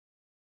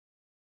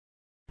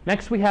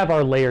Next we have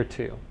our layer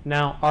 2.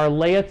 Now our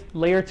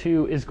layer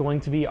 2 is going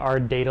to be our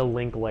data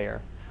link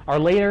layer. Our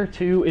layer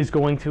 2 is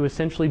going to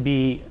essentially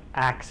be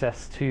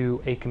access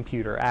to a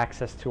computer,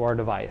 access to our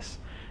device.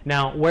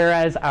 Now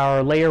whereas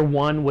our layer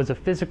 1 was a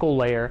physical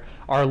layer,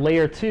 our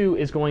layer 2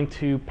 is going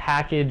to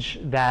package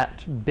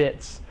that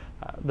bits,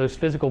 those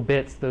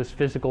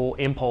physical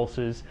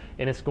impulses,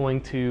 and it's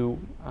going to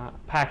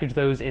package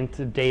those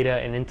into data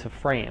and into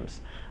frames.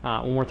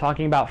 When we're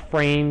talking about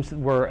frames,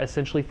 we're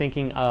essentially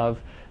thinking of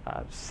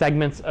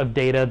segments of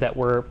data that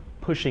we're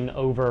pushing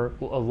over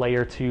a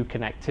layer 2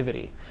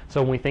 connectivity.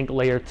 So when we think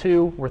layer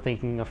 2, we're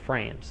thinking of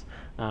frames.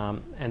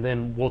 And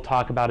then we'll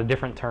talk about a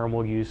different term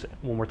we'll use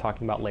when we're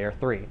talking about layer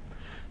 3.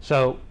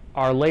 So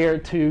our layer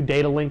 2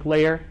 data link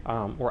layer,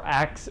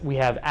 we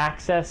have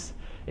access.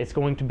 It's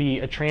going to be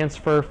a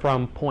transfer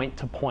from point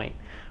to point.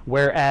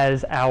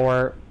 Whereas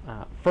our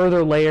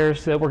further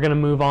layers that we're going to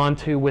move on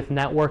to with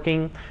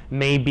networking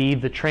may be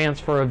the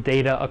transfer of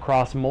data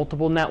across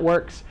multiple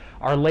networks.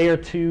 Our layer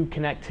 2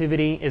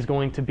 connectivity is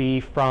going to be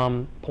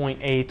from point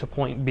A to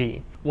point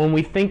B. When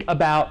we think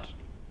about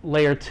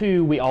layer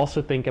 2, we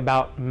also think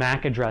about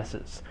MAC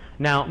addresses.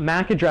 Now,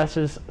 MAC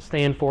addresses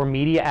stand for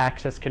Media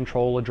Access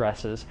Control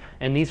Addresses,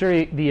 and these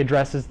are the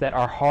addresses that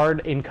are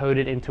hard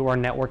encoded into our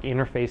network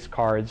interface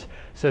cards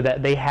so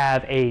that they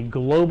have a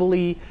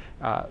globally,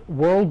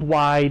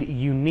 worldwide,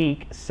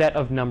 unique set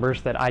of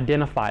numbers that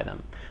identify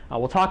them.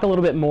 We'll talk a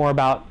little bit more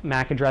about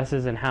MAC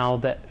addresses and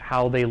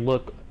how they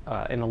look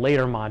in a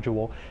later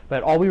module,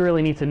 but all we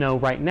really need to know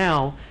right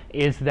now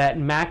is that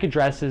MAC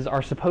addresses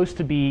are supposed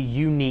to be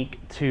unique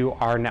to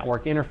our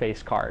network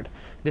interface card.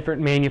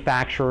 Different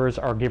manufacturers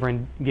are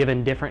given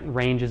different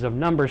ranges of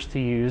numbers to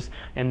use,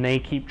 and they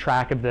keep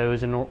track of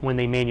those and when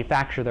they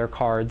manufacture their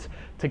cards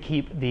to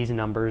keep these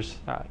numbers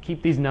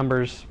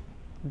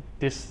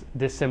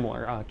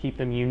dissimilar, keep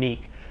them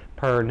unique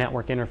per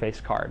network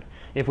interface card.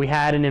 If we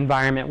had an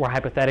environment where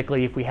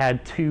hypothetically if we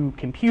had two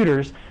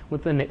computers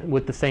with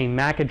the same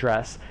MAC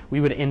address,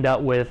 we would end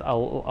up with a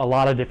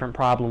lot of different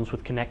problems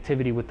with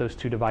connectivity with those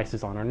two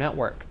devices on our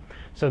network.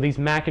 So these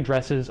MAC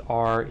addresses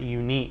are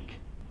unique.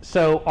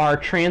 So our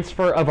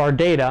transfer of our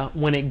data,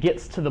 when it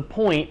gets to the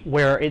point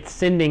where it's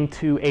sending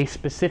to a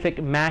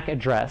specific MAC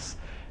address,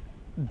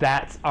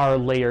 that's our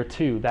layer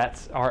 2.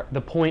 That's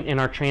the point in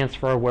our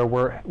transfer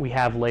where we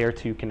have layer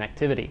 2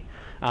 connectivity.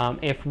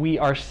 If we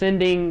are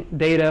sending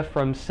data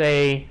from,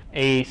 say,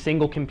 a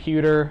single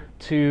computer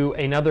to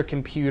another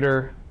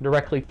computer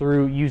directly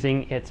through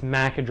using its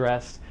MAC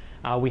address,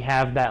 we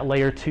have that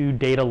layer 2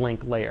 data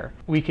link layer.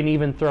 We can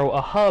even throw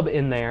a hub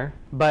in there,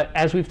 but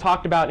as we've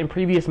talked about in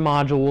previous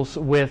modules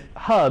with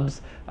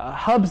hubs,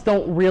 hubs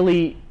don't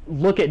really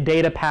look at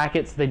data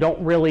packets. They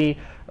don't really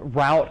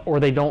route,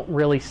 or they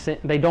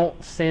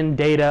don't send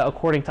data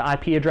according to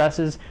IP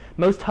addresses.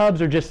 Most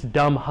hubs are just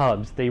dumb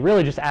hubs. They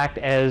really just act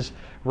as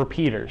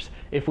repeaters.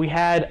 If we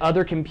had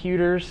other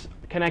computers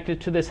connected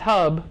to this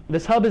hub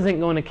isn't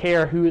going to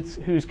care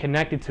who's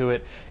connected to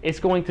it. It's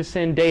going to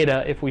send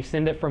data. If we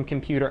send it from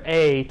computer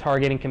A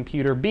targeting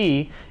computer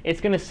B, it's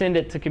going to send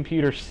it to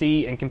computer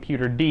C and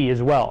computer D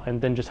as well,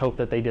 and then just hope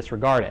that they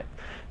disregard it.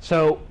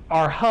 So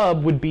our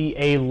hub would be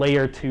a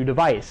layer 2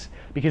 device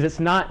because it's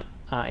not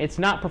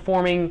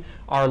performing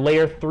our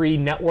layer 3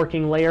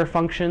 networking layer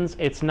functions.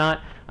 It's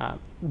not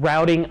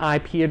routing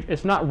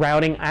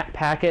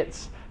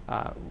packets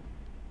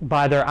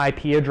by their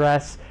IP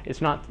address. It's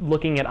not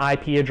looking at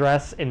IP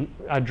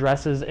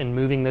addresses and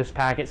moving those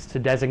packets to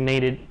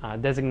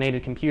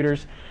designated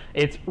computers.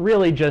 It's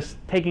really just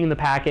taking the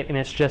packet and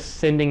it's just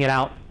sending it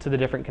out to the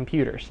different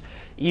computers.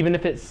 Even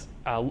if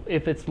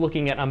it's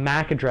looking at a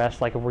MAC address,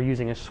 like if we're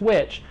using a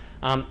switch,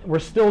 we're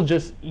still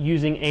just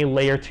using a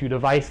layer 2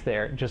 device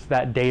there, just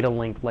that data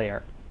link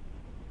layer.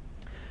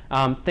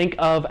 Think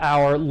of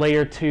our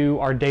layer 2,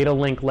 our data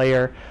link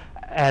layer,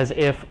 as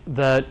if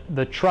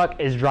the truck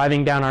is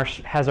driving down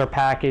has our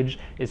package,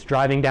 it's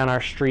driving down our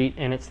street,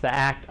 and it's the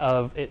act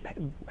of it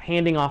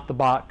handing off the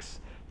box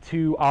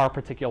to our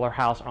particular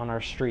house on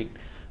our street.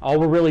 All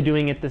we're really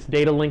doing at this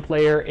data link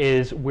layer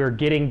is we're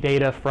getting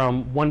data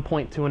from one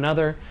point to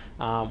another.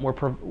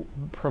 We're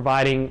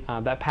providing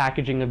that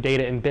packaging of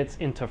data in bits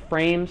into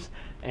frames.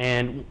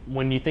 And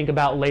when you think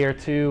about layer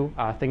 2,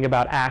 think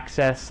about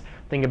access,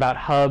 think about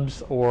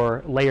hubs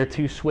or layer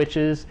 2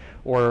 switches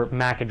or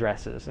MAC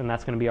addresses, and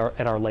that's going to be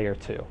at our layer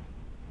 2.